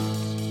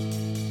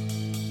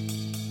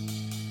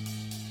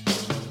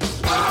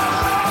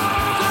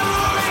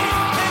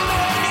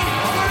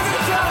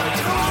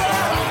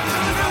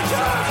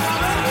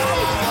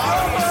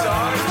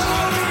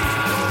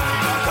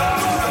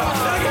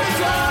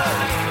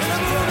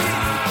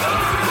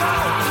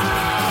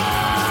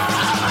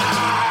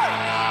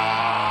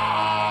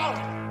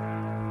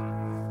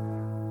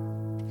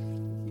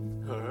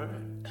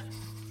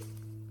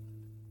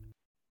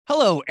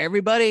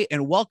everybody,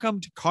 and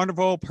welcome to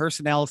Carnival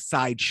Personnel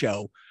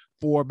Sideshow.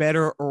 For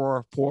better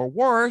or for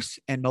worse,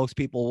 and most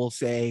people will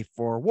say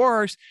for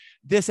worse,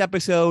 this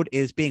episode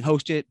is being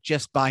hosted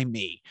just by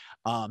me.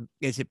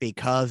 Is it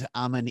because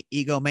I'm an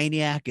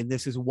egomaniac and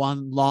this is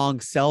one long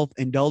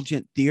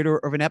self-indulgent theater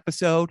of an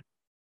episode?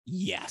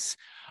 Yes.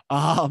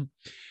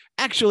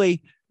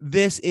 Actually,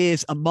 this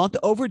is a month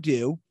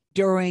overdue.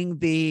 During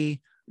the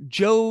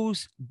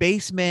Joe's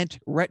Basement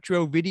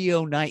Retro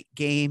Video Night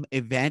Game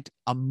event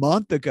a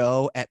month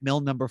ago at Mill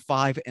Number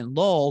 5 in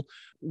Lowell,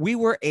 we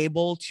were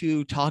able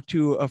to talk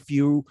to a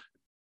few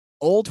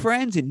old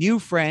friends and new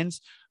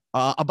friends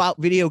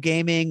about video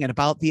gaming and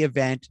about the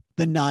event,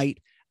 the night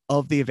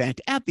of the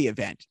event, at the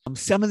event.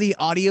 Some of the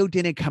audio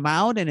didn't come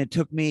out, and it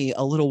took me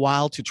a little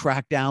while to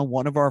track down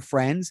one of our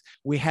friends.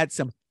 We had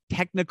some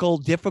technical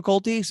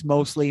difficulties,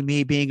 mostly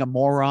me being a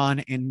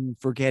moron and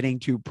forgetting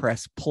to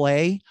press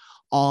play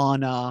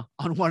on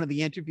one of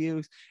the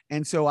interviews.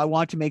 And so I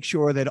want to make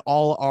sure that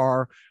all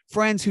our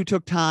friends who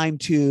took time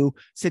to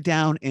sit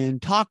down and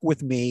talk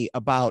with me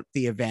about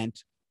the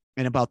event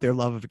and about their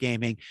love of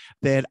gaming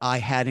that I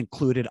had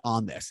included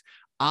on this.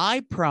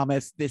 I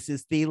promise this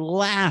is the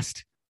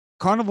last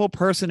Carnival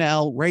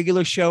Personnel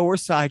regular show or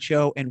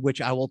sideshow in which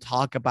I will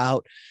talk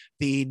about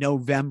the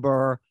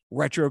November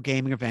retro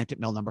gaming event at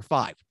Mill Number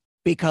 5,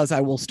 because I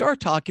will start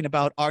talking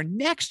about our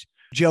next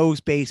Joe's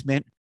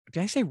Basement.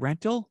 Did I say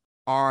rental?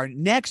 Our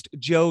next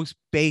Joe's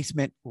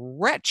Basement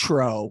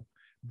retro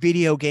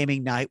video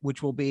gaming night,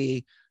 which will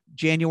be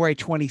January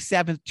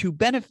 27th, to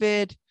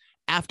benefit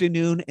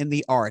Afternoon in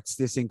the Arts,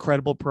 this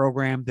incredible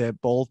program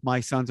that both my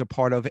sons are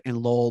part of in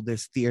Lowell,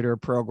 this theater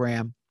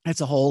program.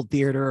 It's a whole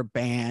theater,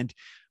 band,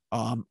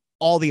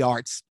 all the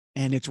arts.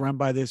 And it's run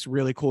by this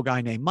really cool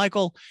guy named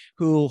Michael,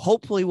 who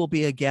hopefully will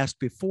be a guest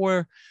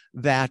before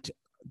that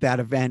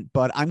event.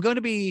 But I'm going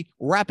to be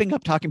wrapping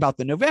up talking about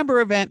the November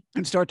event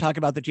and start talking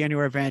about the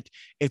January event.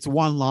 It's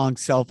one long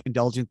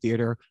self-indulgent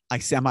theater. I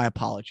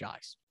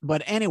semi-apologize.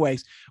 But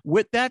anyways,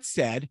 with that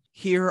said,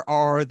 here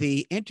are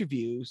the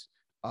interviews.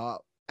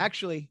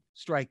 Actually,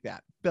 strike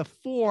that.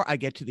 Before I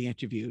get to the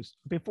interviews,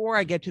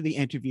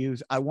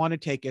 I want to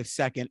take a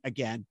second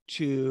again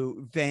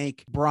to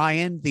thank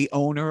Brian, the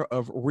owner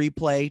of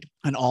Replay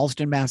in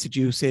Allston,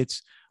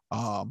 Massachusetts.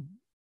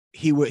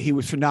 He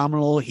was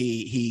phenomenal.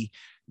 He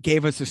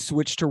gave us a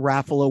Switch to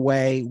raffle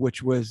away,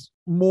 which was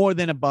more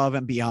than above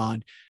and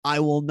beyond.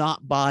 I will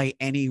not buy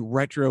any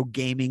retro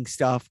gaming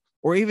stuff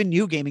or even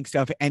new gaming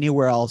stuff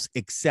anywhere else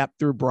except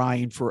through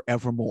Brian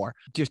forevermore.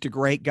 Just a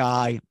great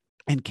guy,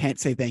 and can't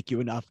say thank you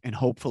enough. And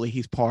hopefully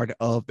he's part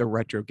of the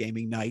retro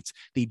gaming nights,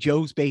 the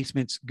Joe's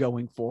Basements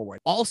going forward.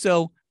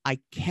 Also, I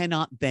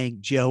cannot thank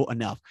Joe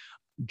enough.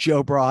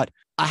 Joe brought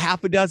a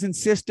half a dozen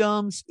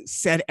systems,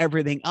 set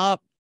everything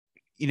up,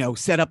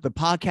 set up the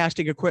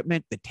podcasting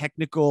equipment. The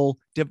technical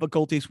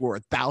difficulties were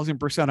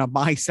 1,000% on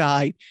my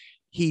side.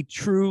 He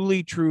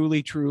truly,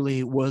 truly,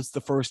 truly was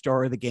the first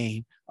star of the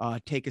game.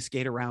 Take a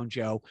skate around,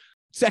 Joe.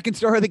 Second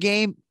star of the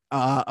game,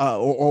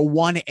 or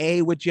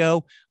 1A with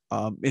Joe,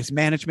 is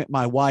management,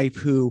 my wife,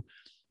 who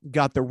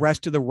got the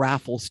rest of the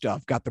raffle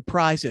stuff, got the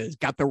prizes,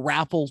 got the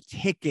raffle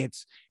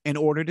tickets. In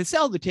order to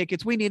sell the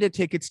tickets, we needed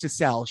tickets to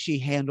sell. She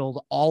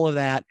handled all of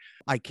that.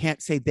 I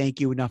can't say thank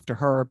you enough to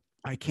her.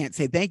 I can't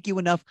say thank you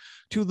enough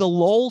to the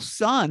Lowell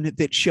Sun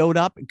that showed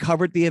up and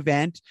covered the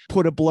event,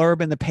 put a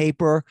blurb in the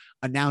paper,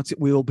 announced that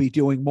we will be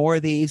doing more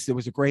of these. There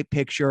was a great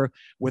picture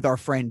with our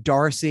friend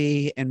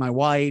Darcy and my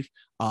wife.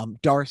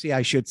 Darcy,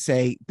 I should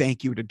say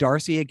thank you to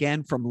Darcy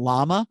again from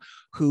Llama,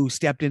 who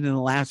stepped in the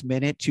last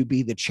minute to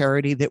be the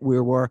charity that we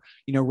were,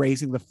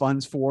 raising the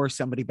funds for.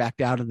 Somebody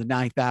backed out in the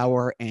 9th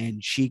hour,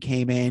 and she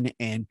came in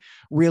and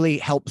really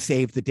helped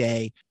save the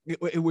day.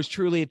 It was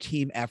truly a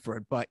team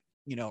effort, but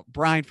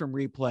Brian from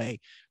Replay,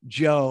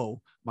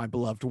 Joe, my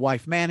beloved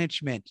wife,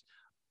 management,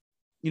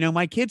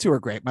 my kids who are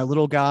great, my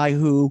little guy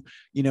who,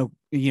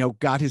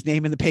 got his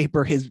name in the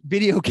paper, his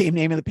video game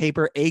name in the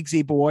paper,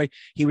 Eggsy Boy.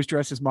 He was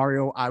dressed as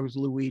Mario. I was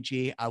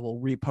Luigi. I will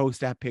repost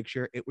that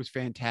picture. It was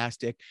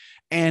fantastic.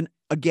 And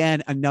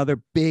again,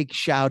 another big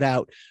shout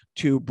out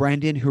to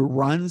Brendan, who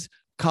runs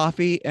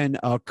Cotton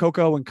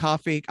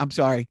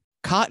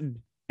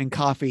and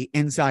Coffee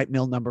inside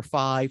Mill Number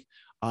 5.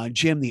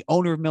 Jim, the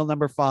owner of Mill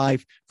Number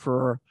 5,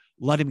 for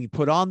letting me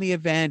put on the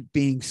event,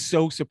 being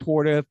so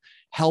supportive,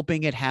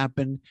 helping it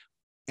happen,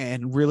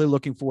 and really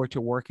looking forward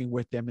to working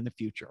with them in the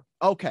future.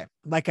 Okay,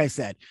 like I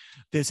said,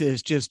 this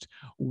is just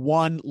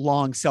one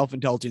long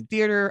self-indulgent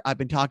theater. I've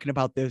been talking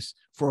about this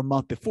for a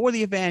month before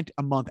the event,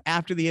 a month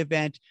after the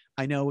event.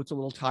 I know it's a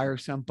little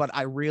tiresome, but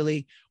I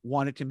really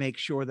wanted to make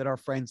sure that our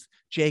friends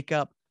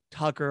Jacob,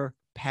 Tucker,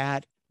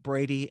 Pat,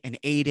 Brady, and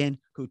Aiden,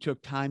 who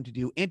took time to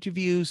do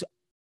interviews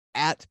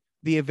at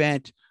the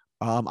event,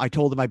 I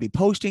told them I'd be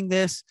posting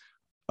this.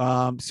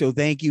 So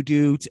thank you,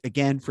 dudes,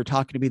 again, for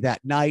talking to me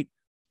that night.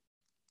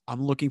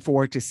 I'm looking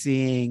forward to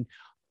seeing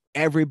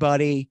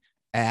everybody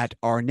at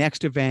our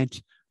next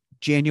event,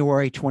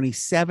 January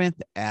 27th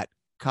at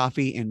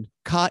Coffee and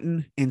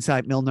Cotton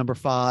inside Mill Number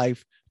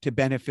 5 to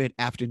benefit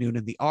Afternoon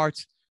in the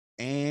Arts.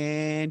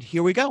 And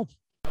here we go.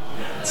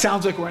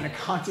 Sounds like we're in a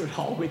concert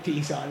hall with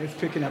these on. It's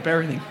picking up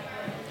everything.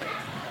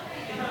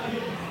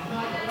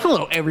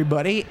 Hello,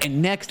 everybody.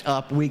 And next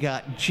up, we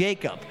got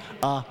Jacob.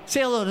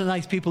 Say hello to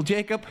nice people,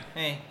 Jacob.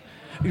 Hey.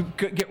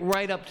 Get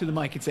right up to the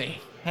mic and say,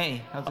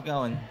 Hey, how's it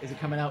going? is it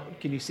coming out?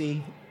 Can you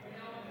see?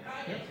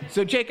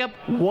 So, Jacob,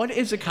 what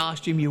is the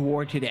costume you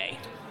wore today?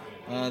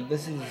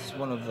 This is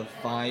one of the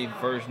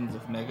 5 versions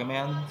of Mega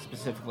Man,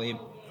 specifically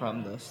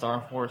from the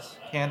Star Force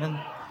canon.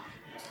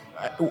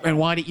 And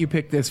why did you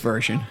pick this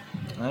version?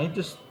 I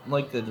just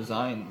like the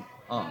design.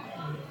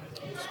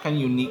 It's kind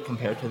of unique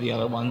compared to the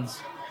other ones.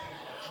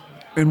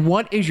 And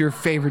what is your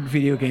favorite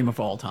video game of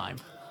all time?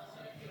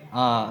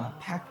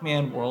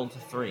 Pac-Man World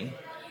 3.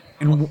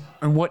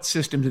 And what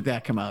system did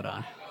that come out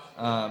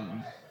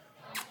on?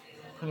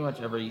 Pretty much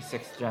every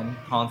 6th gen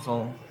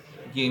console,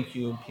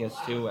 GameCube,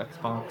 PS2,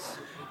 Xbox.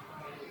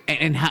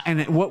 And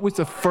what was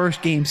the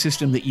first game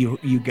system that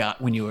you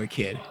got when you were a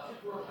kid?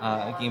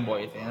 Game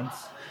Boy Advance.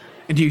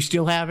 And do you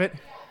still have it?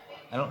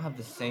 I don't have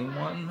the same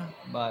one,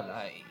 but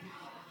I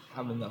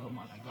have another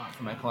one I got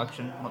for my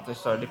collection once I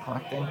started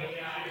collecting.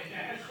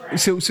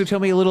 So tell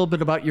me a little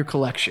bit about your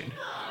collection.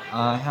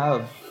 I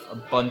have a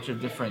bunch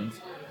of different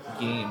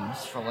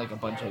games for like a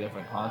bunch of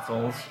different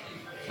consoles.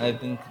 I've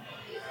been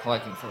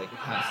collecting for like the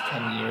past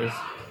 10 years.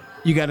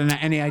 You got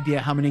any idea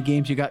how many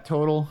games you got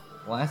total?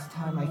 Last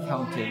time I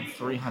counted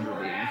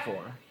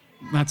 384.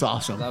 That's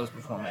awesome. That was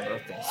before my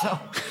birthday, so.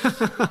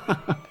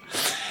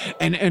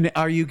 And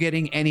are you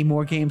getting any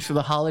more games for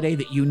the holiday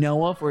that you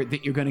know of or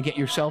that you're going to get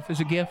yourself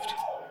as a gift?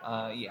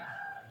 Yeah,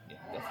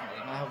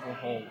 definitely. I have a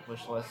whole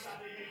wish list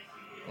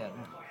that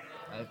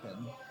I've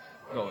been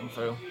going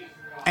through.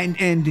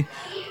 And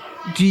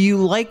do you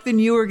like the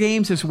newer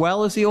games as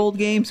well as the old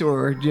games,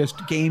 or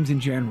just games in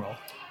general?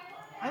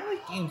 I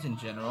like games in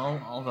general,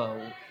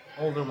 although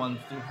older ones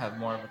do have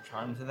more of a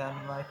charm to them,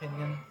 in my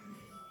opinion.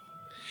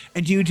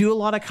 And do you do a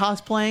lot of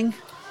cosplaying?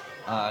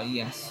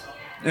 Yes.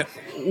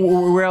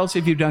 Where else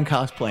have you done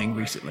cosplaying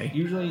recently?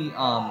 Usually,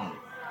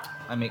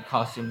 I make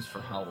costumes for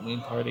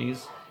Halloween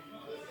parties.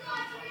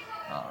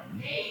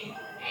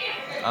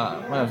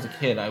 When I was a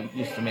kid, I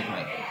used to make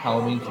my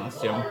Halloween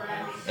costume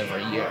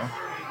every year,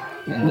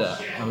 and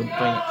I would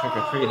bring it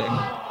trick-or-treating.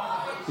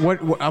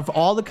 What of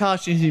all the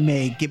costumes you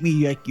made, give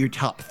me like your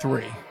top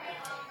 3.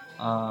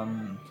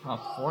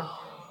 Top 4?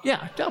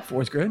 Yeah, top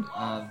 4 is good.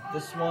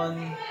 This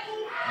one,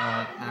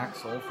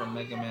 Axel from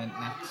Mega Man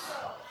X.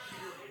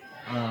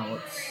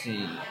 Let's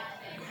see.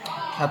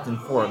 Captain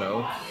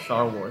Fordo,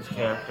 Star Wars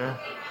character.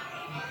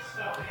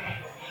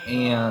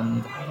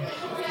 And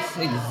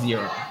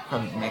Zero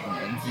from Mega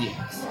Man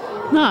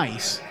ZX.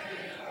 Nice.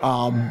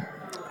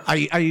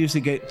 I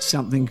usually get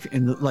something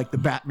in the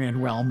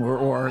Batman realm,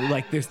 or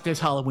like this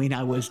Halloween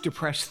I was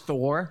Depressed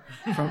Thor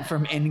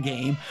from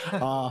Endgame.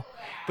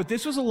 But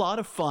this was a lot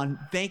of fun.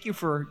 Thank you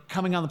for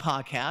coming on the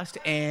podcast,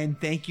 and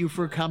thank you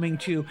for coming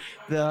to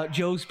the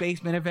Joe's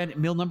Basement event at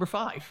Mill Number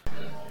 5.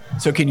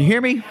 So can you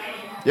hear me?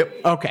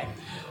 Yep. Okay.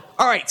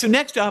 All right, so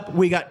next up,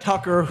 we got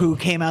Tucker, who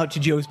came out to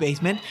Joe's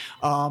Basement,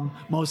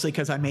 mostly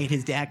because I made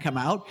his dad come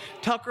out.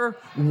 Tucker,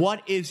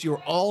 what is your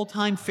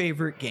all-time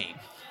favorite game?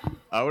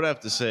 I would have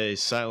to say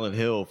Silent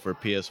Hill for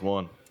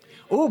PS1.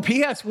 Oh,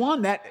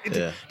 PS1.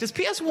 Yeah. Does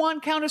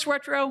PS1 count as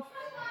retro?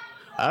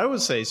 I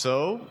would say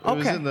so.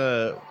 It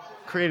was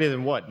created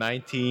in what,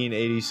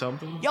 1980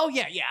 something? Oh,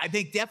 yeah. I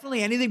think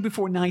definitely anything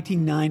before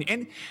 1990.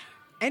 And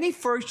any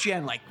first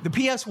gen, like the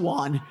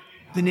PS1,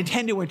 the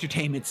Nintendo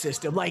Entertainment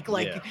System, like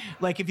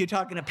if you're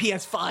talking a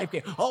PS5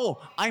 game,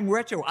 oh, I'm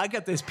retro. I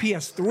got this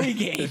PS3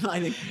 game. I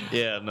think.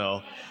 Yeah,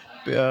 no.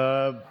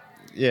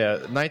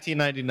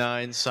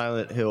 1999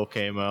 Silent Hill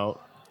came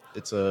out.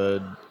 It's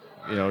a,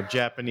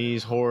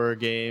 Japanese horror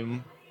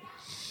game.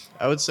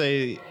 I would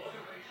say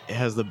it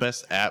has the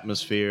best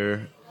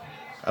atmosphere.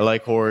 I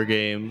like horror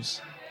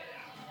games.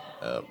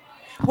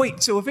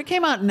 Wait, so if it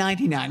came out in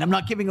 99, I'm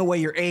not giving away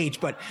your age,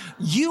 but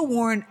you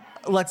weren't,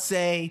 let's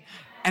say,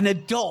 an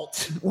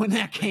adult when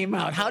that came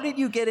out. How did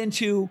you get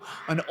into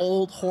an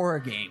old horror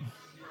game?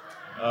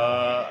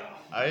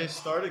 I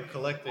started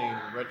collecting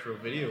retro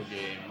video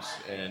games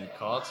and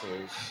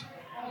consoles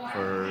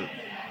for...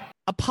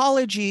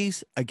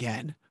 Apologies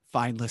again,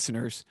 fine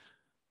listeners.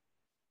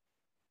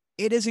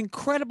 It is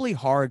incredibly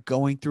hard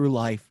going through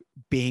life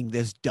being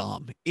this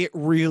dumb. It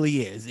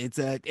really is. It's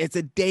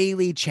a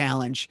daily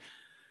challenge.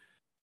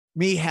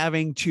 Me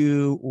having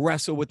to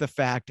wrestle with the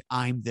fact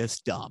I'm this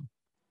dumb.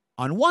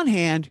 On one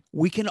hand,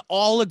 we can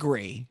all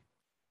agree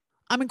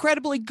I'm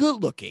incredibly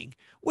good looking,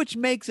 which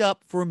makes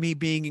up for me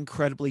being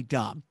incredibly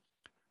dumb.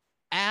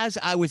 As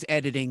I was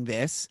editing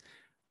this,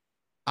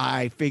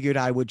 I figured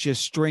I would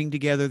just string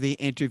together the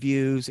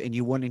interviews and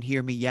you wouldn't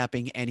hear me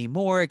yapping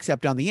anymore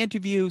except on the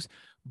interviews.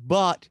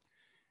 But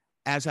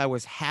as I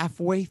was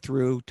halfway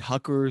through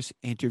Tucker's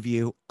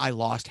interview, I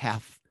lost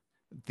half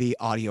the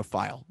audio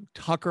file.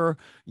 Tucker,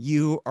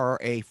 you are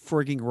a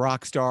frigging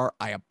rock star.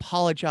 I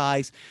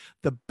apologize.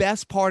 The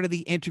best part of the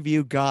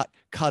interview got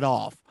cut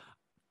off.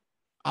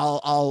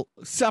 I'll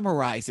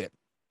summarize it.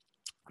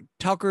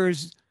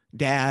 Tucker's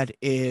dad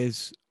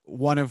is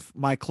one of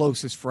my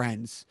closest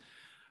friends.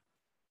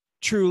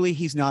 Truly,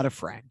 he's not a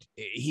friend.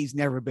 He's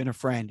never been a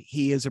friend.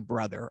 He is a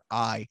brother.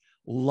 I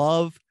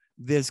love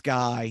this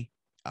guy.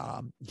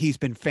 He's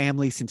been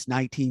family since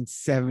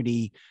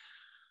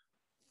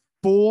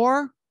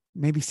 1974,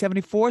 maybe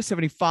 74,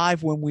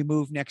 75, when we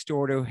moved next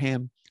door to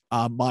him.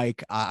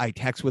 Mike, I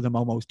text with him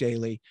almost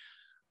daily.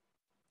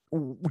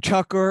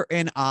 Tucker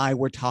and I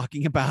were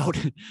talking about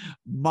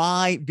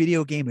my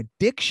video game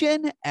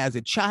addiction as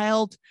a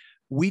child.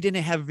 We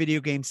didn't have a video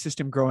game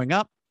system growing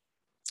up,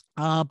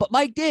 but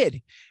Mike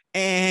did.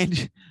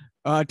 And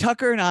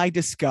Tucker and I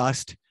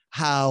discussed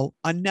how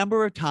a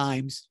number of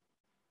times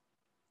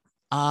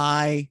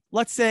I,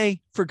 let's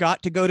say,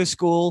 forgot to go to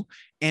school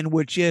and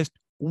would just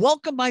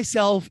welcome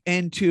myself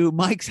into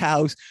Mike's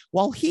house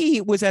while he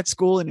was at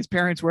school and his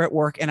parents were at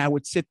work. And I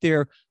would sit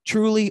there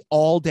truly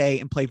all day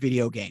and play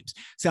video games.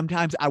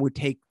 Sometimes I would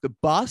take the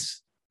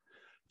bus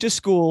to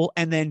school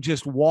and then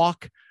just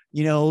walk,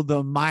 the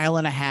 1.5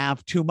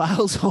 miles, 2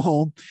 miles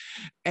home,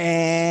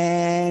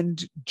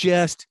 and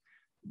just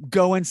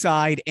go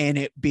inside, and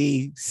it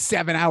be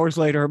 7 hours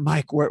later,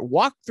 Mike would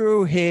walk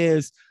through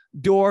his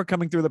door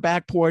coming through the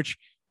back porch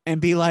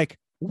and be like,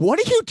 what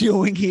are you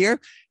doing here?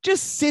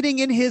 Just sitting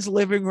in his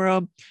living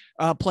room,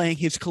 playing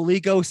his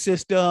Coleco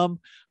system,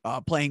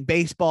 playing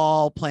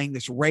baseball, playing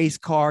this race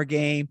car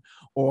game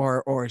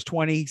or his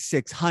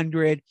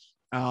 2600.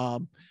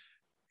 Tucker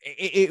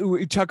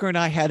and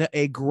I had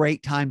a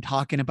great time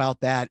talking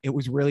about that. It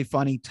was really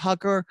funny.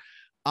 Tucker,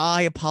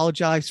 I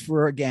apologize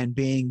for, again,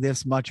 being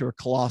this much of a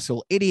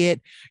colossal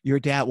idiot. Your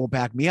dad will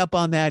back me up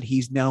on that.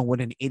 He's known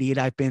what an idiot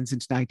I've been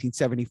since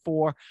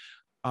 1974.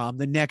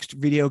 The next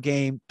video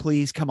game,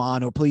 please come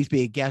on, or please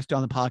be a guest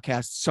on the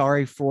podcast.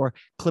 Sorry for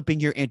clipping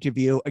your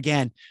interview.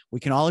 Again, we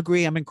can all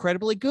agree I'm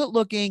incredibly good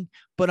looking,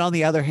 but on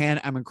the other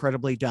hand, I'm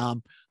incredibly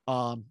dumb.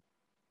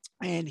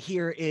 And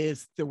here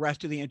is the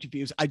rest of the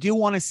interviews. I do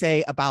want to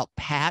say about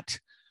Pat,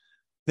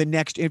 the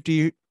next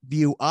interview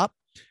up.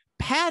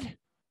 Pat,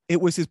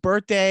 it was his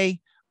birthday.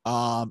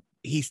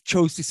 He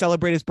chose to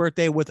celebrate his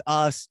birthday with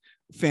us.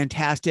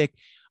 Fantastic.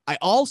 I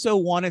also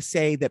want to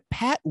say that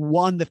Pat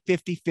won the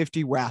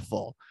 50-50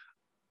 raffle.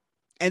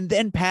 And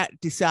then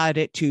Pat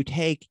decided to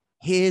take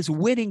his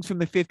winnings from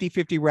the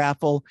 50-50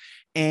 raffle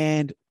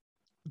and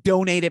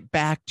donate it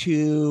back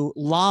to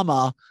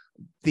Llama,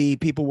 the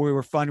people we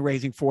were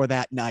fundraising for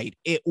that night.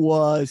 It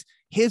was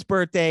his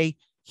birthday.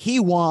 He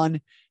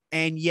won,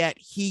 and yet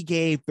he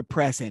gave the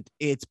present.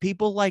 It's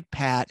people like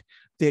Pat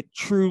that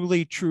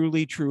truly,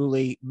 truly,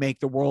 truly make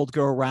the world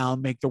go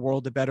around, make the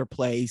world a better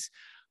place.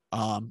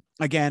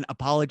 Again,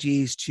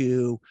 apologies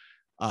to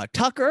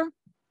Tucker,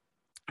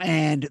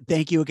 and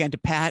thank you again to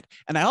Pat.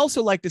 And I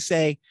also like to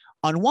say,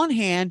 on one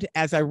hand,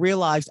 as I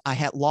realized I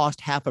had lost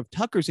half of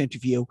Tucker's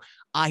interview,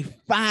 I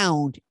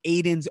found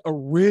Aiden's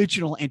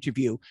original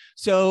interview.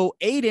 So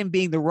Aiden,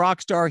 being the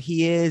rock star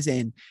he is,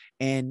 and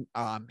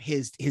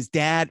his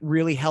dad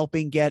really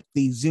helping get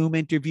the Zoom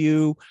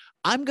interview,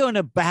 I'm going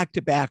to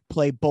back-to-back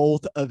play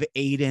both of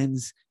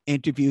Aiden's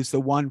interviews, the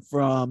one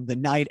from the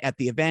night at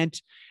the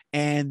event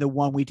and the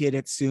one we did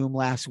at Zoom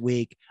last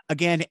week.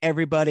 Again,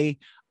 everybody,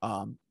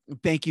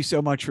 thank you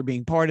so much for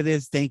being part of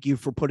this. Thank you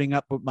for putting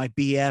up with my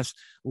BS,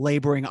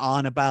 laboring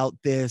on about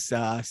this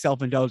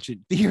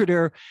self-indulgent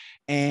theater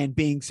and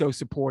being so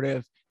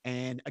supportive.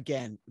 And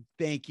again,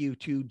 thank you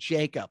to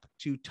Jacob,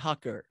 to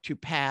Tucker, to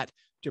Pat,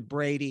 to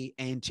Brady,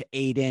 and to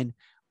Aiden.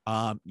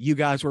 You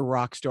guys were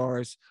rock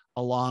stars,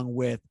 along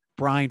with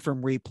Brian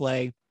from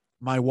Replay,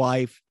 my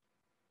wife,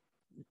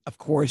 of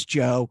course,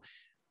 Joe,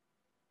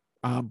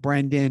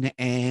 Brendan,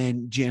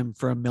 and Jim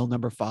from Mill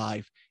Number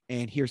 5.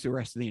 And here's the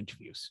rest of the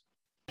interviews.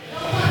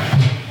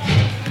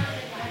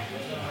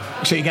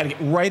 So you got to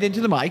get right into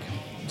the mic.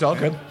 It's all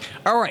good.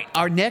 All right.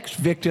 Our next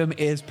victim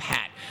is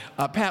Pat.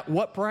 Pat,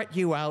 what brought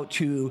you out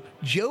to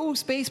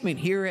Joe's Basement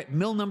here at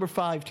Mill Number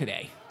 5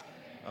 today?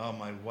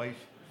 My wife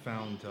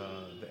found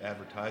the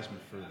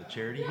advertisement for the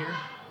charity here,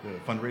 the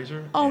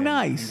fundraiser. Oh,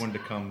 nice. We wanted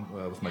to come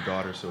with my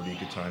daughter, so it'd be a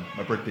good time.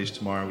 My birthday's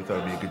tomorrow. We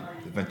thought it'd be a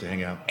good event to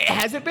hang out.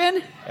 Has it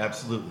been?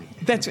 Absolutely.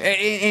 That's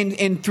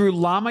and through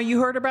Llama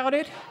you heard about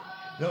it?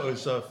 No, it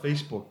was a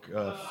Facebook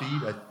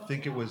feed. I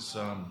think it was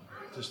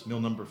just Mill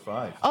Number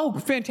 5. Oh,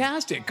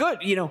 fantastic. Good.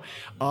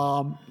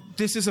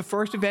 This is the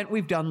first event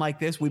we've done like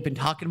this. We've been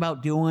talking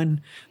about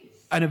doing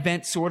an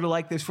event sort of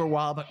like this for a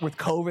while, but with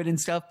COVID and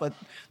stuff, but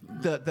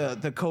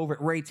the COVID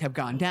rates have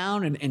gone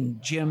down,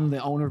 and Jim,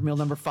 the owner of Mill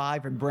Number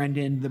 5, and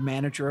Brendan, the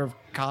manager of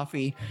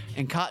Coffee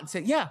and Cotton,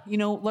 said, yeah,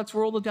 let's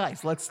roll the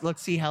dice.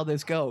 Let's see how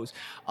this goes.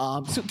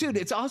 So dude,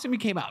 it's awesome you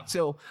came out.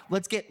 So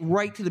let's get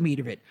right to the meat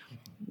of it.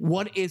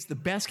 What is the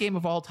best game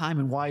of all time,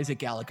 and why is it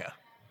Galaga?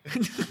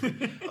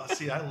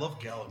 See, I love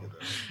Galaga, though.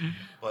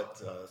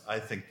 But I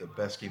think the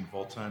best game of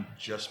all time,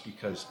 just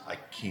because I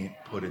can't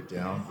put it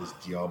down, is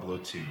Diablo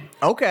 2.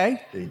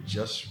 Okay. They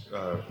just,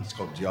 it's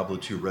called Diablo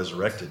 2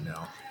 Resurrected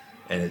now,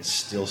 and it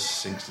still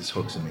sinks its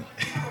hooks in me.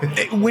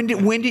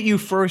 When did you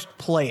first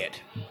play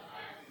it?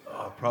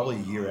 probably a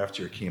year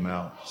after it came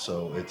out.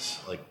 So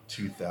it's like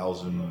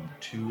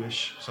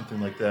 2002-ish,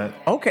 something like that.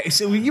 Okay,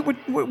 so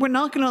we're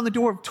knocking on the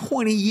door of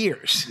 20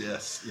 years.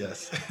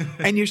 Yes.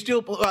 And you're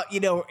still,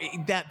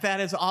 that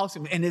is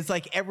awesome. And it's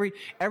like every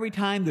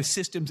time the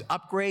systems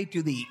upgrade,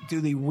 do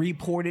they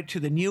report it to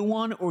the new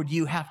one, or do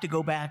you have to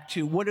go back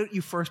to what did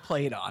you first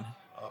play it on?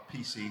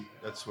 PC.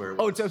 That's where.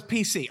 It's a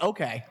PC.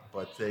 Okay.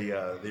 But they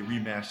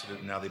remastered it,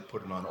 and now they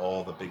put it on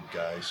all the big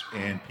guys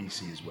and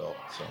PC as well.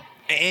 So.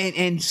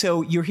 And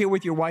so you're here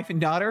with your wife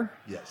and daughter?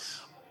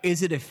 Yes.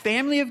 Is it a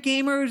family of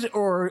gamers,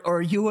 or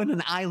are you on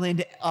an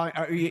island,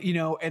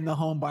 in the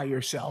home by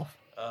yourself?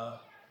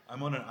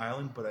 I'm on an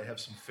island, but I have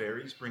some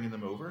fairies bringing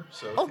them over.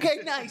 So.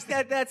 Okay, nice.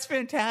 That's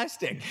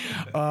fantastic.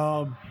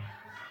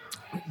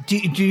 Do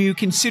you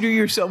consider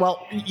yourself?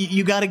 Well,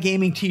 you got a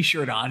gaming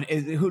T-shirt on.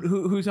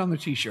 Who's on the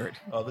T-shirt?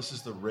 This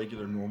is the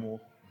regular, normal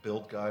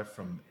build guy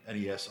from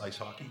NES Ice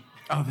Hockey.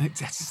 Oh,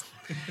 that's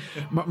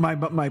my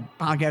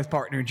podcast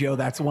partner Joe.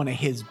 That's one of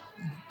his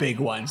big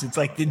ones. It's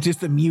like just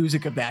the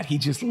music of that. He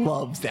just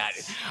loves that.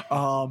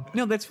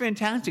 No, that's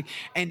fantastic.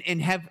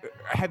 And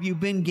have you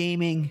been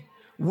gaming?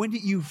 When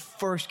did you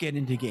first get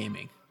into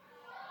gaming?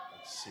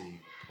 Let's see.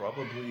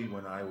 Probably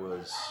when I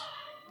was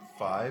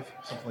 5,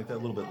 something like that,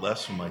 a little bit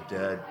less, when my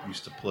dad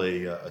used to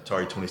play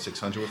Atari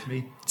 2600 with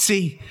me.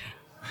 See,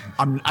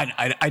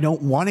 I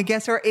don't want to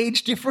guess our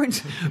age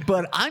difference,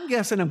 but I'm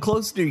guessing I'm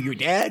close to your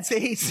dad's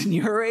age and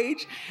your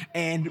age.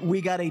 And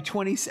we got I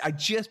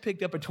just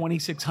picked up a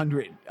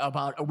 2600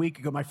 about a week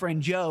ago. My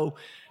friend Joe,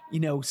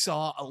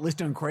 saw a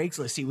list on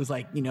Craigslist. He was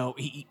like,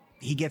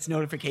 he gets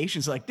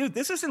notifications like, dude,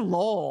 this is in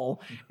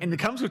Lowell and it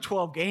comes with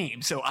 12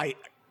 games. So I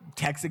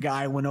text the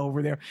guy, went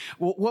over there.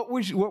 Well, what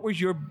was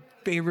your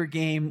favorite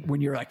game when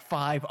you're like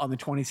 5 on the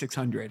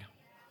 2600?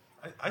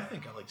 I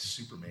think I like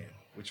Superman,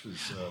 which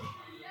was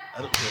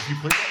I don't know if you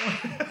played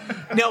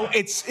that one. No,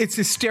 it's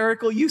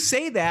hysterical. You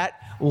say that.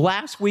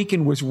 Last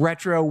weekend was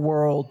Retro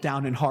World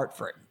down in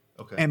Hartford.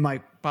 Okay. And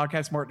my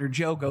podcast partner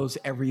Joe goes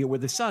every year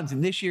with his sons.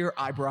 And this year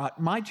I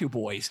brought my 2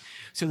 boys.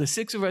 So the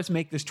 6 of us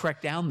make this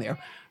trek down there.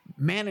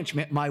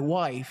 Management, my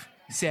wife,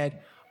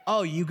 said,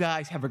 "Oh, you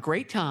guys have a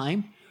great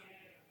time.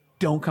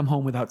 Don't come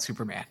home without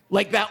Superman."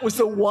 Like that was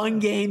the one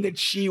game that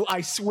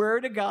I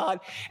swear to God,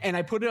 and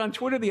I put it on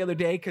Twitter the other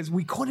day because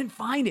we couldn't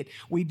find it.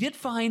 We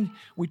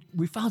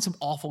found some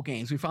awful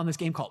games. We found this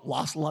game called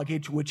Lost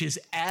Luggage, which is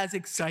as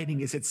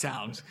exciting as it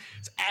sounds.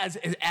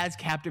 It's as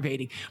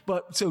captivating.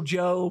 But so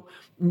Joe,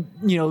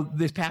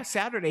 this past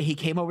Saturday, he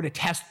came over to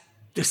test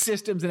the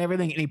systems and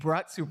everything, and he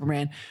brought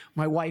Superman.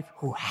 My wife,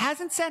 who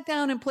hasn't sat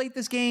down and played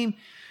this game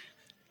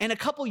in a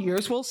couple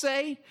years, we'll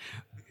say,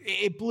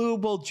 it blew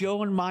both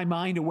Joe and my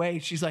mind away.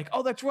 She's like,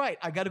 "Oh, that's right.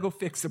 I got to go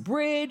fix the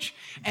bridge.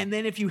 And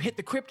then if you hit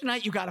the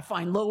kryptonite, you got to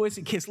find Lois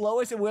and kiss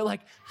Lois." And we're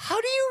like,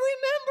 "How do you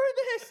remember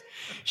this?"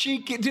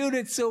 Dude,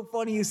 it's so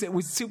funny. You said,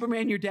 was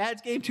Superman your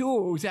dad's game too,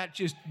 or was that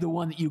just the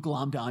one that you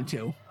glommed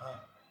onto?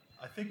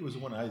 I think it was the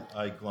one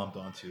I glommed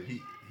onto.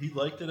 He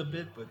liked it a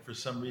bit, but for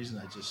some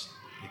reason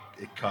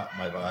it caught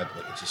my vibe.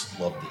 Like I just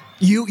loved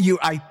it.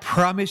 I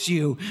promise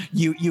you,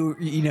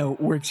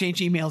 we're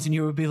exchanging emails and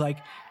you would be like,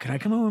 "Can I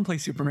come home and play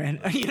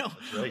Superman?" That's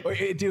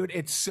right. Dude,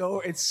 it's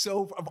so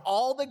of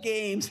all the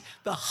games,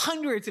 the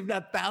hundreds, if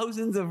not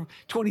thousands of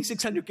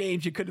 2600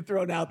 games you could have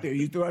thrown out there,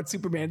 you threw out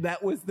Superman.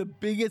 That was the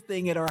biggest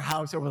thing at our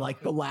house over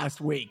like the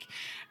last week.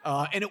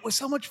 And it was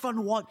so much fun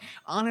to watch.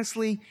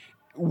 Honestly,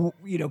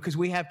 because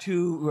we have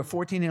 2, a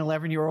 14 and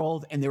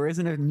 11-year-old, and there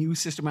isn't a new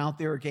system out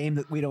there, a game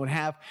that we don't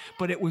have.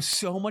 But it was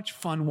so much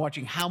fun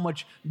watching how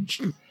much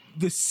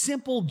the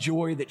simple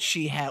joy that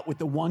she had with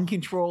the one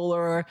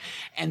controller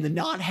and the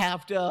not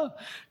have to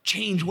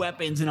change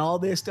weapons and all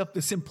this stuff.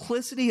 The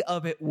simplicity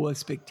of it was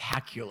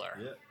spectacular.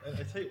 Yeah,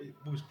 I tell you,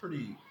 it was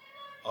pretty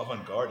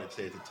avant-garde. I'd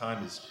say at the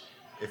time is.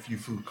 If you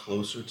flew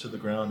closer to the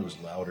ground, it was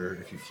louder.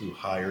 If you flew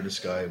higher in the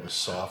sky, it was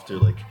softer.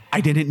 Like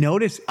I didn't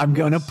notice. I'm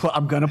gonna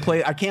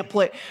play. I can't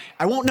play.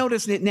 I won't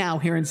notice it now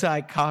here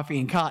inside Coffee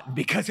and Cotton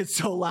because it's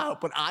so loud.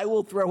 But I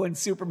will throw in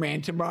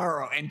Superman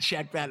tomorrow and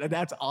check that.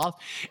 That's awesome.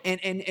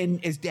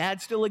 And is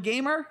Dad still a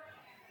gamer?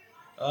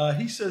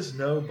 He says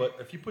no, but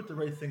if you put the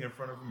right thing in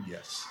front of him,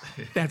 yes.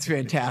 That's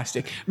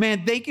fantastic.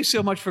 Man, thank you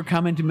so much for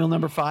coming to Mill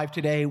Number 5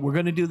 today. We're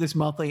going to do this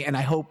monthly, and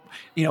I hope,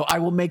 I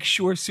will make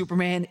sure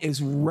Superman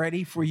is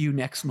ready for you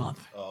next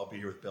month. I'll be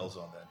here with bells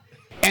on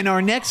then. And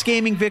our next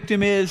gaming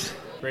victim is...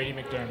 Brady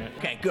McDermott.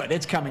 Okay, good.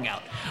 It's coming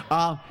out.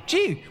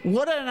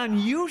 What an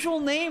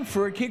unusual name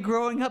for a kid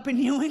growing up in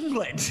New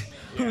England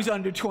who's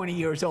under 20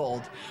 years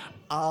old.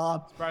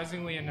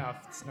 Surprisingly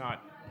enough, it's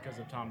not because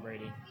of Tom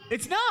Brady.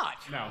 It's not?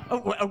 No.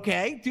 Oh,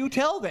 okay, do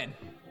tell then.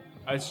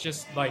 It's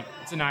just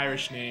it's an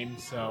Irish name,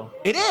 so...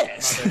 It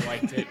is? Mother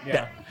liked it,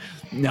 yeah.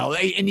 No,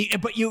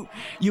 but you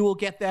will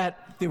get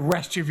that the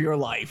rest of your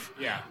life.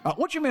 Yeah.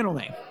 What's your middle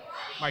name?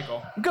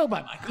 Michael. Go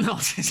by Michael. No,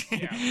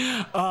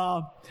 Yeah.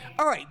 All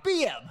right,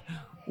 BM,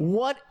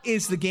 what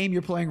is the game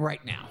you're playing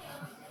right now?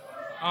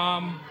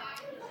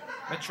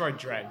 Metroid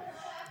Dread.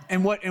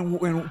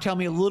 And tell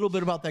me a little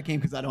bit about that game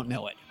because I don't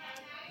know it.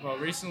 Well,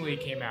 recently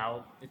it came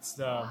out. It's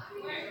the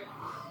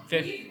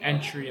 5th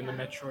entry in the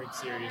Metroid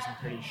series, I'm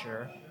pretty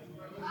sure.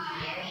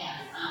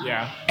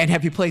 Yeah. And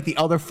have you played the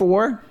other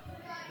 4?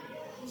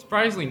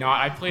 Surprisingly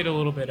not. I played a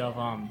little bit of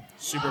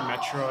Super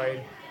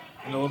Metroid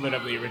and a little bit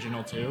of the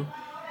original too.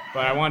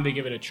 But I wanted to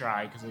give it a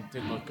try because it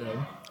did look good.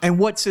 And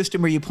what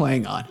system are you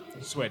playing on?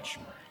 Switch.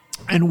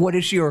 And what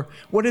is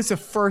the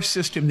first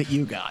system that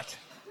you got?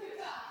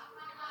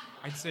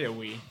 I'd say a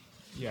Wii.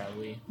 Yeah,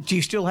 Wii. Do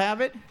you still have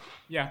it?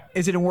 Yeah.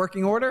 Is it in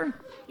working order?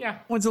 Yeah.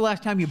 When's the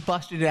last time you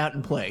busted it out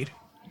and played?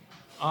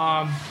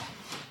 Not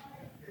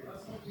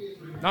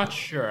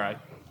sure. I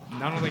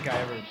don't think I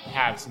ever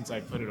have since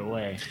I put it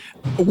away.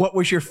 What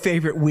was your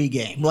favorite Wii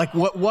game? Like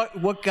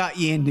what got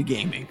you into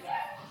gaming?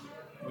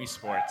 Wii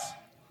Sports.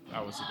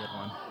 That was a good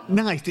one.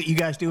 Nice. Did you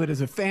guys do it as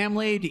a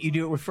family? Did you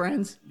do it with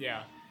friends?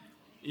 Yeah.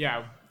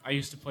 Yeah, I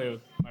used to play with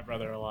my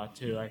brother a lot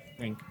too, I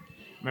think.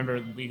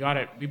 Remember, we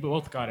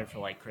both got it for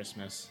like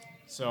Christmas.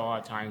 So a lot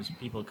of times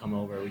people come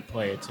over, we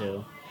play it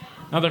too.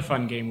 Another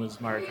fun game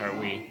was Mario Kart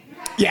Wii.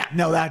 Yeah,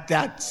 no,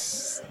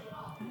 that's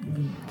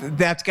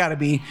got to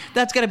be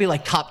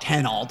like top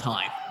 10 all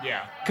time.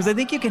 Yeah, Because I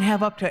think you can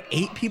have up to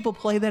 8 people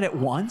play that at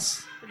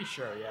once. pretty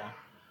sure, yeah.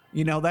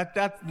 You know,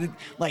 that's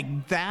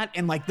like that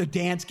and like the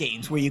dance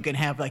games where you can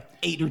have like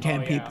 8 or 10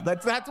 Oh, yeah. people.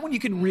 That's when you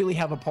can really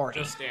have a party.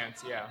 Just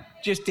Dance, yeah.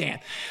 Just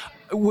dance.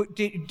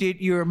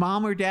 Did your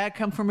mom or dad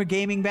come from a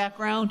gaming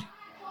background?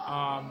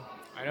 I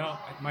know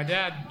my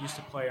dad used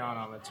to play on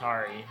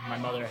Atari. My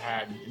mother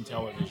had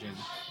Intellivision.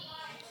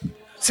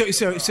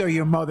 So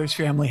your mother's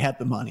family had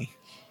the money.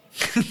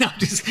 No,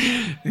 just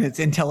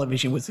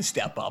Intellivision was a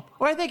step up.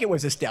 Well, I think it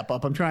was a step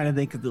up. I'm trying to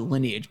think of the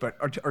lineage, but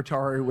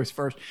Atari was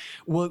first.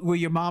 Will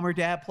your mom or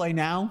dad play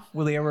now?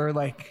 Will they ever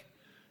like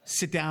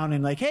sit down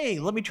and like, hey,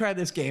 let me try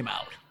this game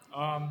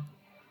out?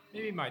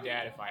 Maybe my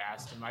dad if I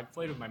asked him. I've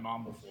played with my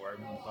mom before,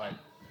 but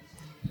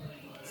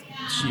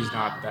she's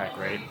not that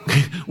great.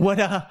 What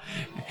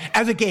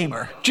as a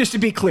gamer, just to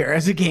be clear,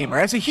 as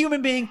a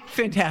human being,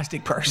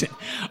 fantastic person.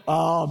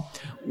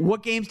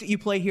 What games did you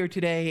play here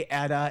today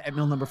at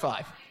Mill Number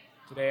 5?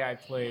 Today I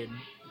played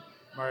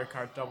Mario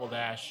Kart Double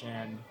Dash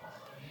and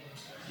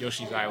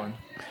Yoshi's Island.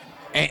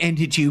 And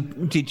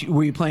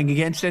were you playing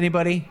against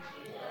anybody?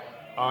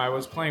 I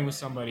was playing with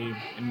somebody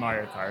in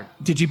Mario Kart.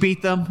 Did you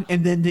beat them?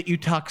 And then did you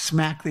talk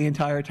smack the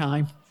entire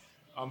time?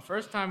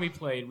 First time we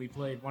played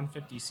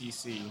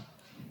 150cc.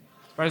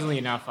 Surprisingly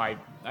enough, I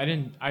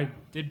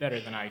did better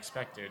than I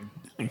expected.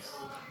 And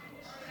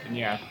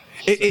yeah,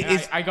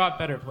 I got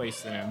better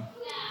place than him.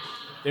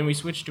 Then we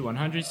switched to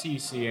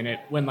 100cc, and it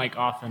went like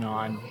off and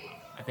on.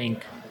 I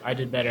think I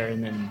did better,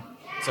 and then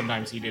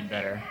sometimes he did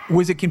better.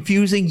 Was it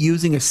confusing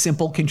using a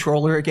simple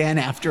controller again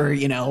after,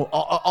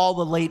 all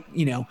the late,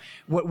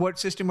 what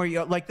system are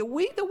you, like the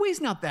Wii? The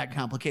Wii's not that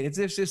complicated.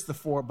 It's just the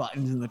 4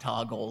 buttons and the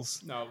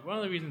toggles. No, one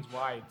of the reasons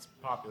why it's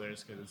popular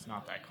is because it's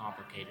not that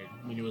complicated.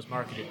 I mean, it was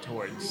marketed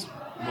towards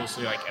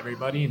mostly like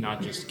everybody,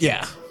 not just kids.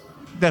 Yeah.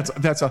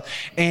 That's all.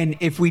 And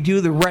if we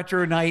do the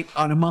retro night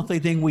on a monthly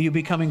thing, will you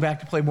be coming back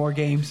to play more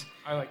games?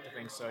 I like to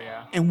think so,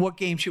 yeah. And what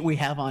game should we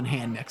have on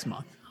hand next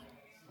month?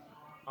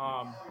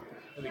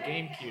 For the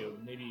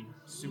GameCube, maybe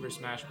Super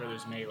Smash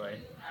Bros. Melee.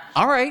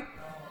 All right.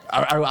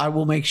 I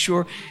will make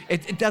sure.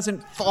 It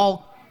doesn't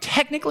fall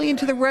technically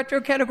into the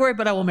retro category,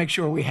 but I will make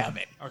sure we have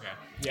it. Okay,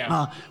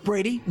 yeah.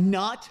 Brady,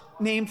 not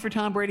named for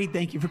Tom Brady.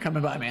 Thank you for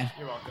coming by, man.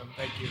 You're welcome.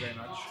 Thank you very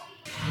much.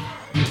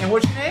 And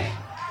what's your name?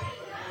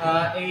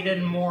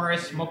 Aiden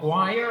Morris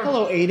McGuire.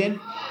 Hello, Aiden.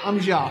 I'm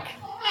Jacques.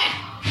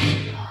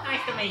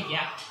 Nice to meet you.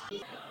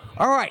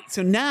 All right,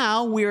 so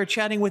now we are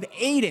chatting with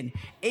Aiden.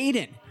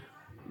 Aiden,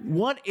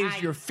 what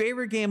is your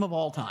favorite game of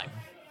all time?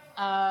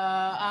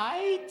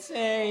 I'd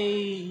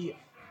say,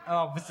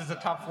 this is a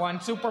tough one.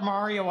 Super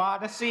Mario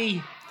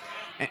Odyssey.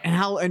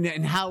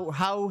 And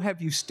how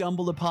have you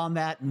stumbled upon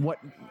that? And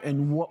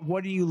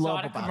what do you love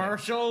Saw the about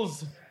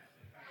commercials,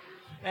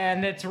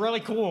 and it's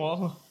really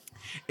cool.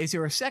 it? Is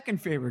there a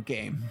second favorite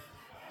game?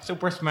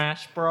 Super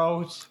Smash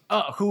Bros.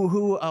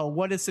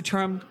 What is the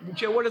term?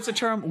 Joe, what is the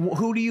term?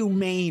 Who do you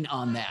main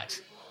on that?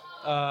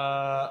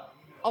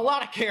 A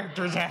lot of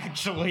characters,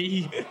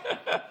 actually.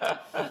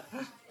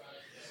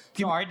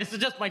 Sorry, this is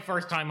just my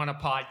first time on a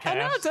podcast. I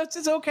know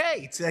it's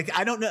okay. It's like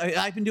I don't know.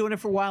 I've been doing it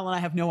for a while and I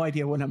have no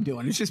idea what I'm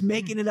doing. It's just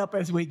making it up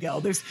as we go.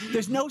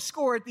 There's no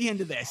score at the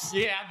end of this.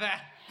 Yeah,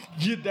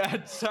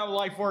 that's how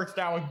life works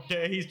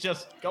nowadays.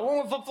 Just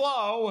going with the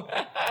flow.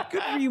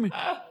 Good for you.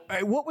 All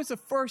right, what was the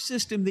first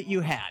system that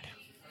you had?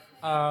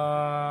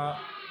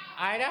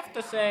 I'd have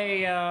to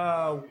say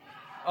a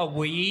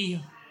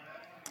Wii.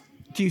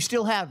 Do you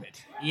still have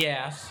it?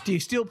 Yes. Do you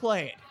still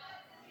play it?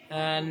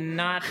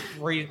 Not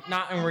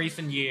in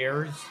recent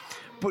years.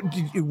 But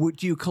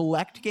do you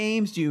collect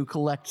games? Do you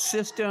collect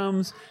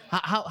systems?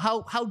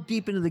 How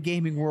deep into the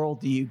gaming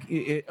world do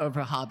you of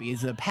a hobby?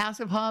 Is it a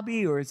passive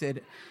hobby or is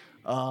it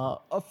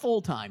a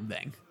full-time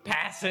thing?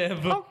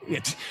 Passive. Oh,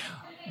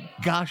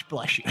 gosh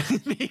bless you,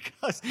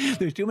 because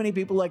there's too many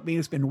people like me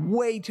who spend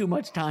way too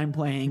much time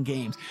playing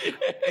games.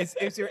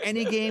 Is there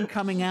any game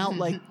coming out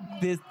like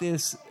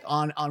this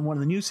on one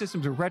of the new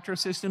systems or retro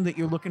system that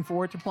you're looking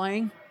forward to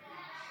playing?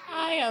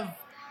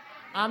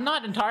 I'm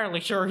not entirely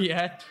sure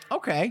yet.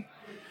 Okay.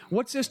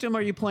 What system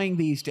are you playing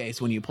these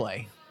days when you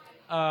play?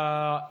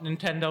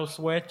 Nintendo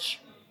Switch.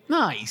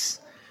 Nice.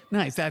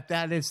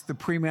 That is the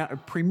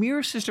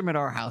premier system at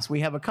our house.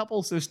 We have a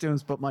couple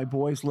systems, but my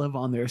boys live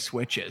on their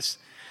Switches.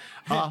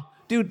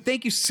 Dude,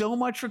 thank you so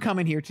much for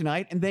coming here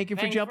tonight, and thank you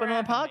for jumping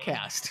on the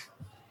podcast.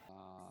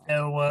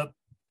 So,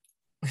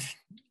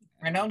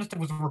 I noticed it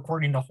was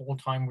recording the whole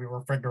time we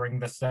were figuring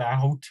this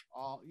out.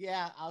 Oh,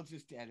 yeah, I'll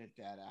just edit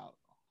that out.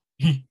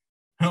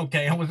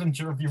 Okay, I wasn't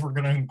sure if you were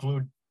going to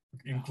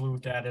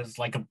include that as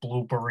like a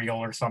blooper reel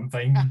or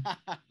something.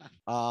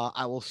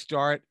 I will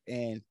start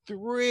in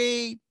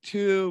 3,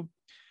 2,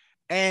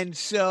 and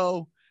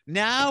so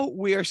now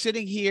we are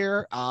sitting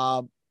here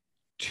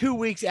 2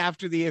 weeks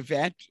after the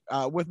event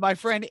with my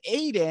friend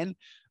Aiden.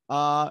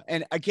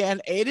 And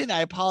again, Aiden,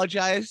 I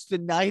apologize. The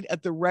night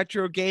at the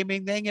retro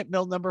gaming thing at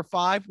Mill Number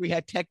 5, we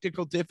had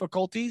technical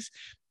difficulties.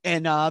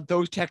 And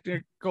those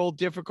technical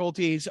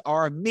difficulties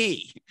are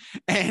me.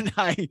 And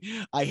I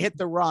hit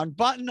the wrong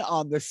button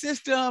on the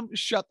system,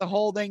 shut the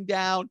whole thing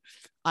down.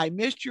 I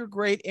missed your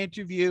great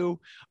interview,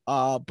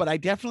 but I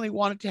definitely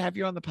wanted to have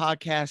you on the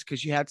podcast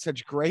because you had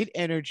such great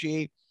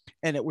energy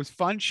and it was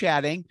fun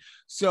chatting.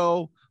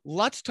 So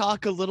let's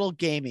talk a little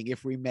gaming,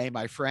 if we may,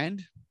 my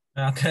friend.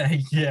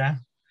 Okay, yeah.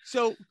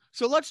 So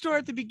let's start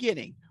at the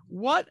beginning.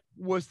 What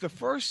was the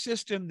first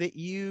system that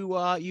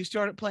you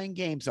started playing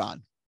games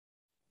on?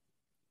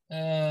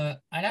 I'd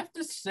have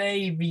to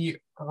say the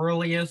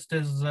earliest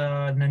is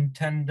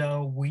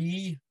Nintendo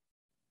Wii.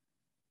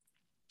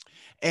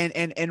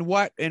 And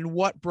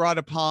what brought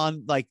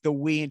upon like the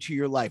Wii into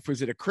your life?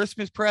 Was it a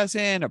Christmas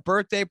present, a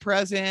birthday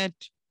present?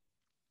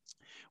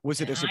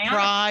 Was it a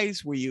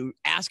surprise? Were you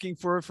asking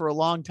for it for a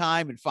long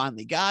time and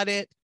finally got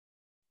it?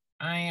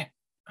 I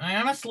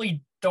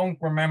honestly don't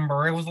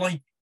remember. It was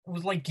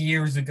like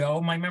years ago.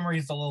 My memory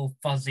is a little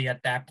fuzzy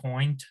at that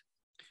point.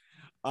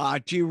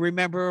 Do you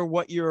remember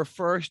what your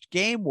first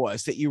game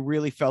was that you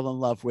really fell in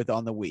love with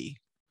on the Wii?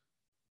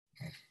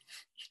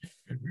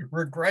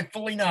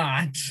 Regretfully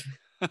not.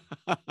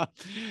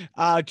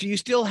 Do you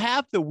still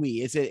have the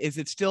Wii? Is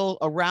it still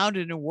around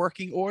and in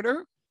working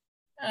order?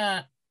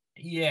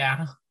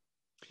 Yeah.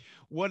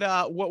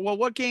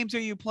 What games are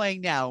you playing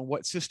now?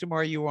 What system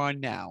are you on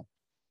now?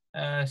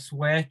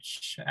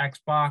 Switch,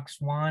 Xbox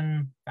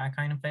One, that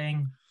kind of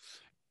thing.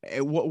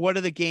 What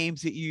are the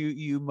games that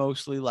you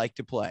mostly like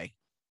to play?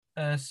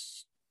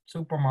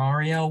 Super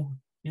Mario,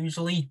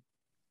 usually.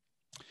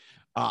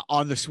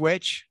 On the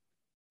Switch?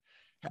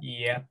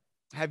 Yeah.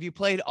 Have you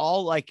played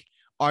all, like,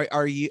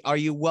 are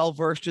you well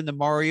versed in the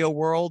Mario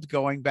world,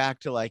 going back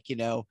to, like,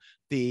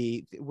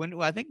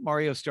 when I think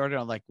Mario started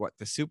on, like, what,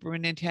 the Super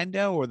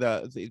Nintendo or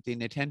the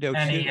Nintendo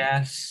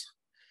NES.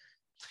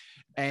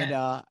 And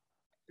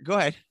go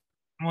ahead.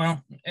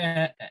 Well,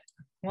 I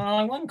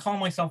wouldn't call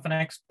myself an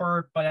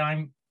expert, but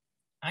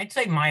I'd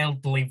say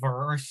mildly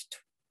versed.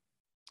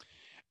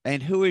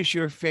 And who is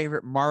your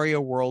favorite Mario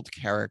World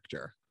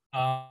character?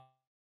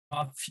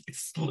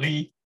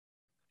 Obviously.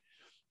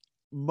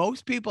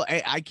 Most people,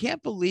 I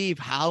can't believe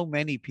how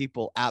many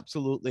people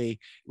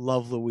absolutely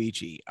love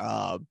Luigi.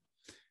 Yeah,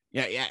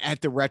 at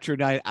the retro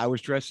night, I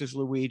was dressed as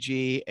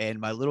Luigi, and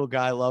my little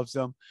guy loves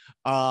him.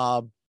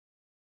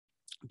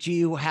 Do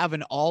you have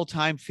an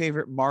all-time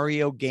favorite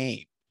Mario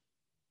game?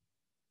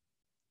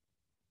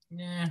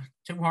 Yeah,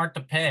 too hard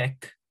to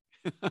pick.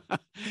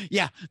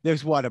 Yeah,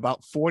 there's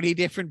about 40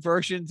 different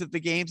versions of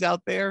the games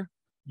out there.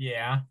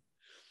 Yeah.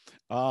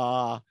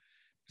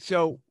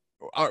 So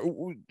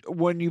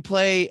when you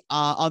play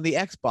on the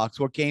Xbox,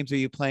 what games are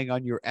you playing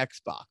on your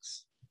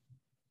Xbox?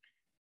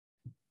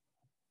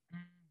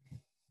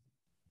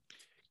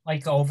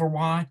 Like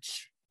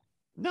Overwatch.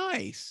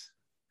 Nice.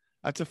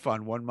 That's a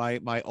fun one.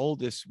 My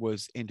oldest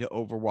was into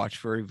Overwatch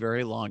for a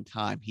very long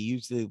time. He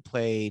usually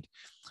played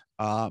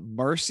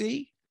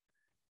Mercy.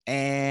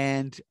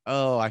 And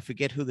I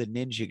forget who the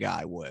ninja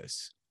guy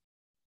was.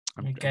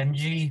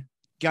 Genji.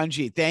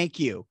 Thank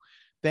you.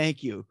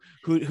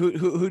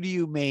 Who do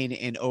you main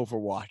in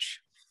Overwatch?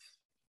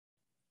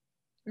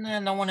 Nah,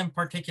 no one in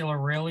particular,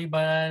 really,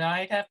 but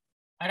I'd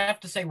have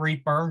to say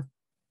Reaper.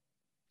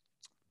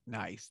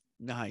 Nice.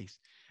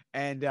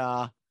 And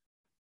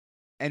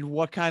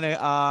what kind of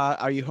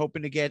are you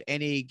hoping to get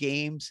any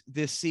games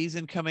this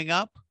season coming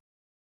up?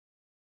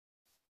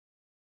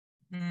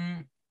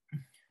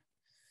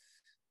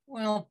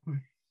 Well,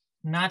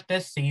 not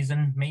this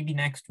season. Maybe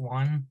next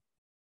one.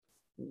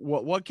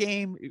 What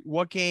game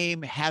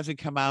hasn't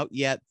come out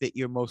yet that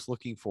you're most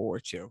looking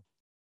forward to?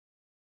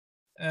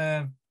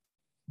 The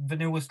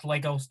newest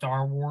Lego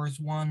Star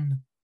Wars one.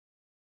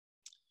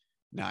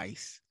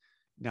 Nice.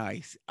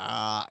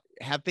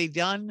 Have they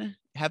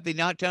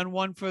not done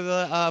one for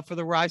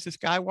the Rise of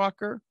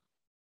Skywalker?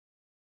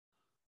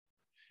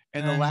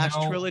 in the last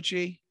no.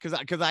 trilogy?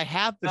 Because I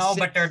have the No,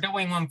 but they're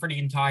doing one for the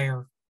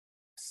entire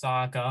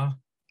saga.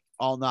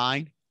 all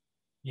 9.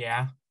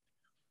 Yeah.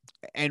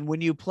 And when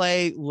you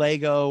play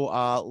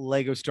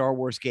Lego Star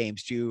Wars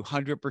games, do you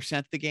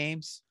 100% the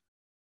games?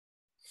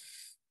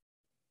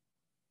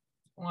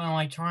 Well,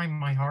 I try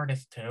my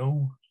hardest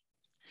to.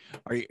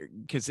 Are you,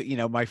 because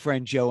my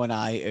friend Joe and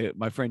I,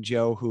 my friend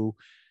Joe, who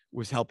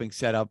was helping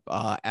set up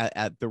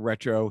at the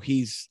retro,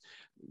 he's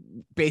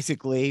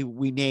basically,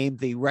 we named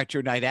the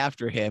retro night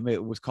after him.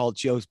 It was called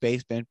Joe's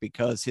Basement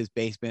because his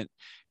basement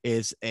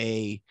is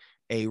a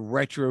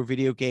retro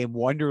video game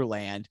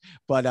wonderland.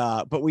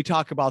 But we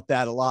talk about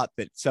that a lot,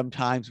 that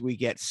sometimes we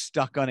get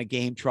stuck on a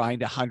game trying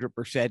to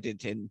 100%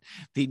 it, and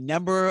the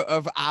number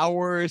of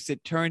hours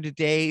that turn to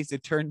days,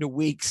 that turn to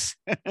weeks,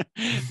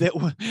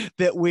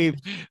 that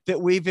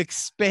we've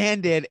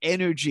expanded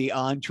energy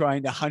on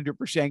trying to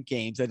 100%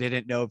 games. I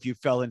didn't know if you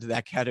fell into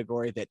that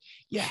category, that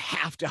you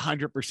have to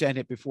 100%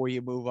 it before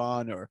you move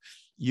on, or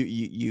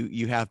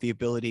you have the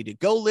ability to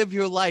go live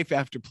your life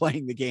after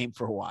playing the game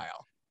for a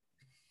while.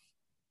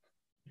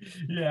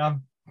 Yeah.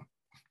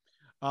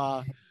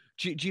 Do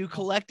you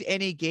collect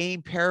any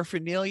game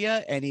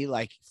paraphernalia, any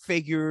like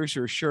figures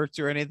or shirts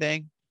or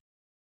anything?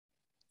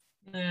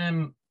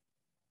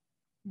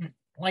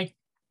 Like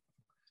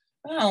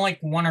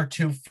 1 or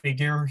 2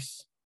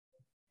 figures.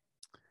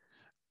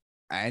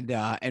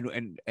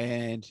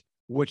 And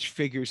which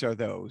figures are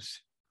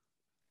those?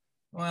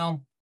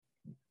 Well,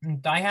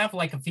 I have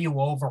like a few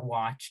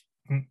Overwatch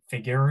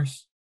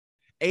figures.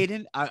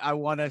 Aiden, I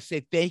want to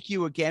say thank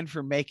you again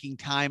for making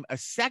time a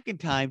second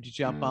time to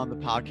jump on the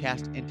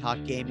podcast and talk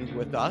gaming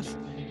with us.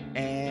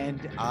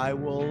 And I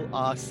will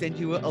send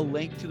you a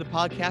link to the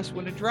podcast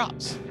when it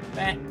drops.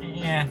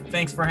 Yeah,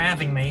 thanks for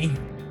having me.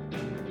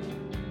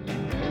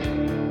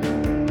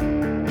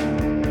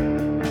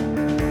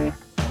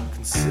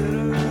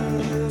 Consider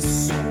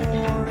this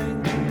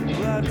warning,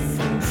 blood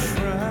from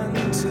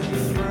friend to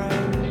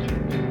friend.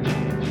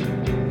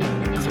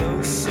 The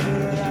closer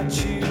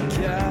that you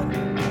get,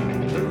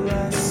 the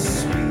less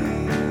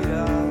sweet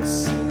I'll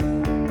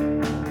seem.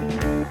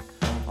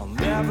 I'll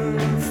never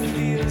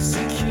feel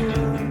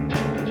secure in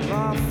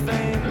my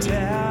faint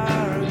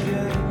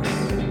arrogance.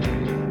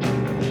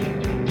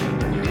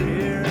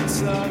 Rear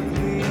its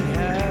ugly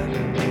head,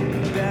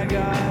 beg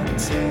I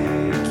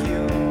take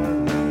your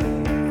leave.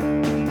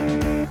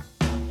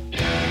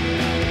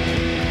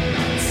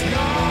 It's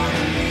not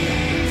an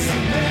easy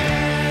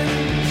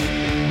match.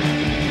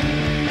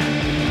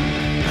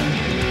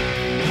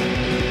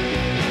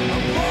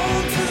 I'm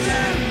older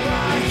than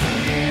my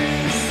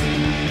years.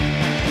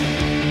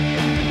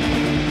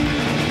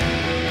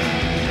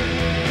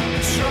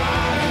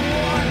 Try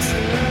to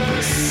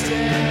understand.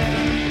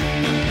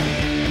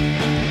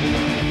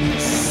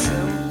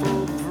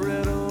 Simple,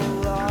 brittle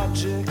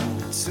logic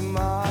to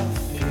my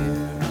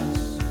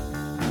fears.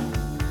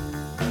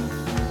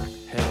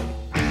 Hey.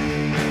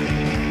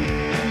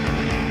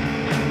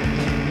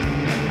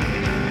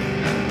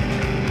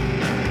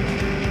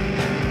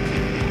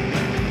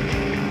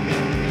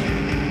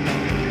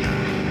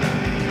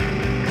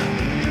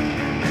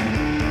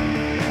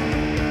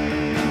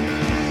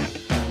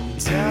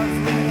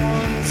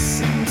 Everyone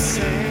seems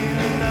sane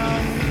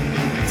enough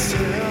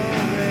till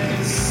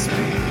they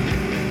speak.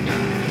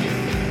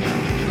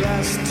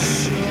 Rest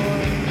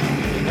assured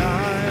that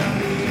I am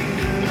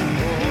eager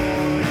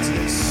or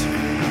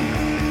discreet.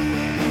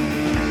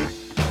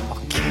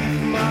 I'll keep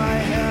my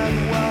head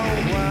well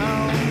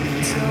wound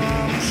till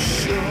I'm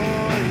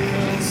sure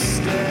you'll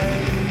stay.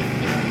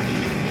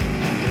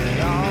 Then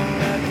I'll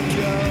let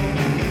go,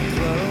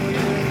 blow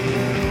your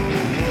little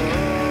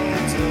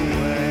world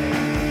away.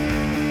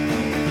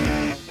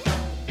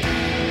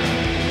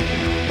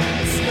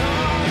 It's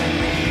not an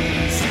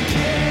easy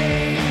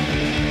game.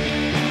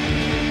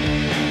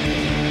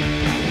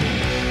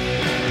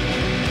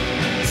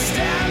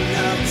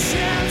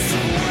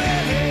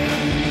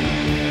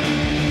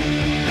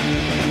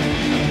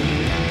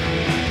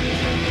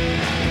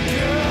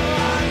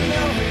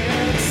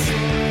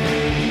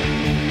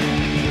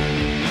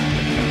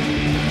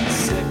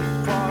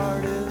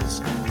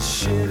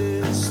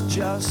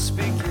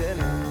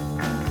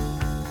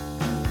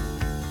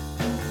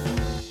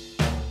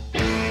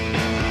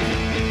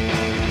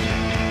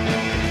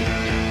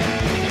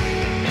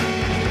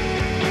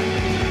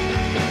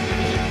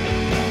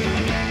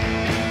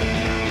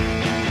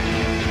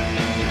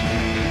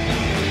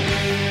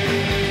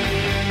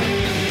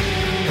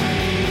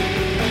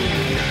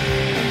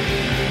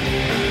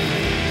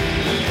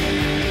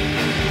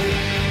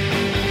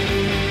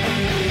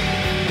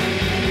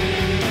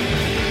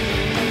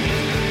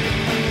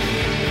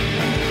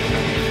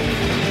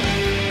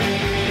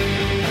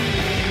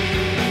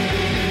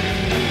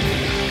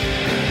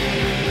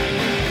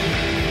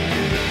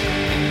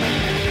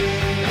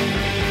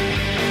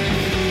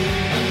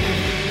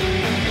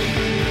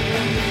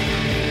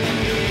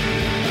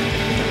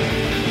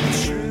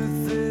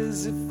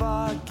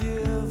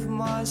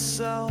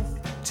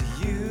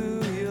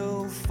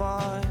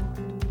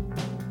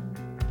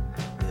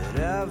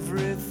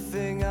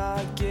 everything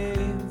I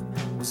gave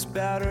was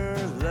better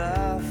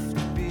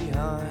left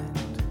behind.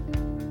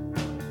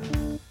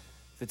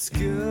 If it's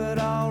good,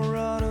 I'll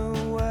run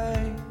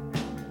away.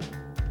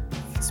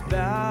 If it's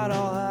bad,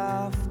 I'll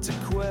have to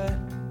quit.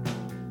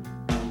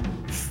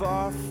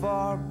 Far,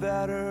 far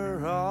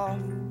better off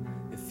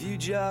if you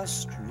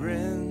just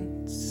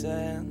rinse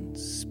and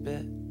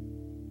spit.